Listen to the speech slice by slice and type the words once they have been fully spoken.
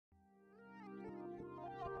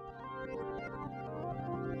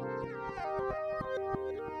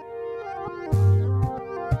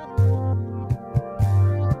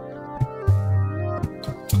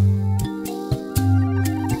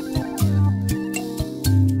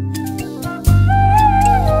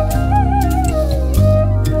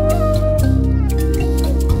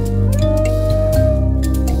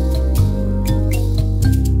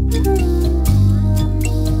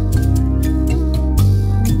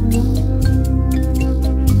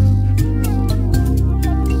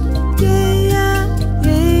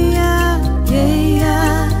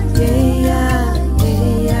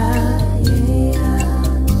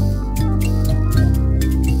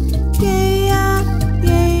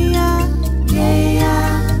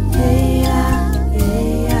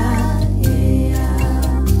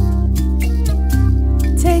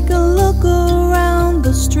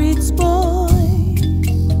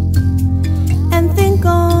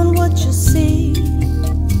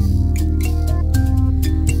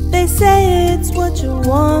what you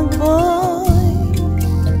want, boy?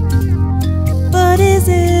 But is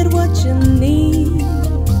it what you need?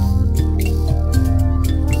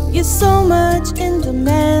 You're so much in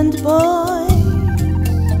demand, boy.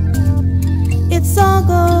 It's all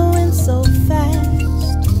going so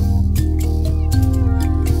fast.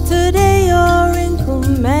 Today you're in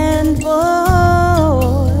command,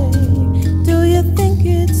 boy. Do you think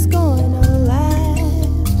it's going to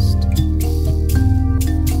last?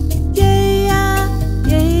 Yeah, yeah,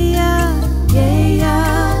 yeah, yeah,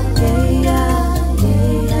 yeah, yeah, yeah,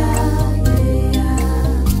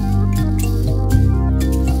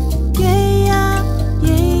 yeah, yeah,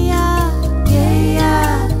 yeah, yeah,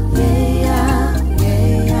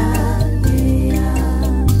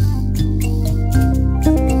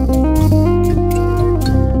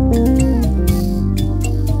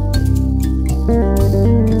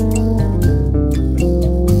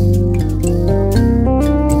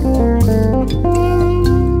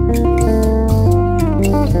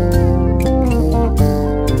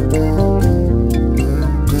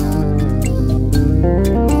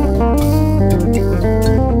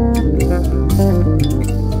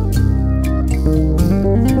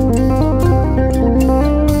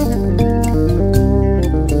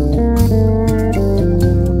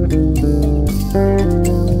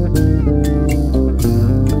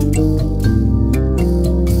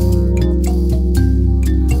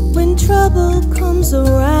 When trouble comes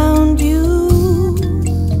around you,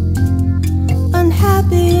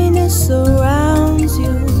 unhappiness surrounds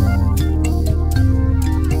you.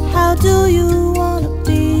 How do you want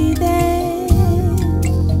to be there?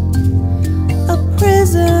 A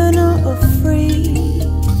prisoner or free?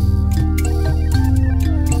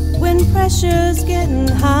 When pressure's getting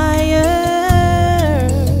higher,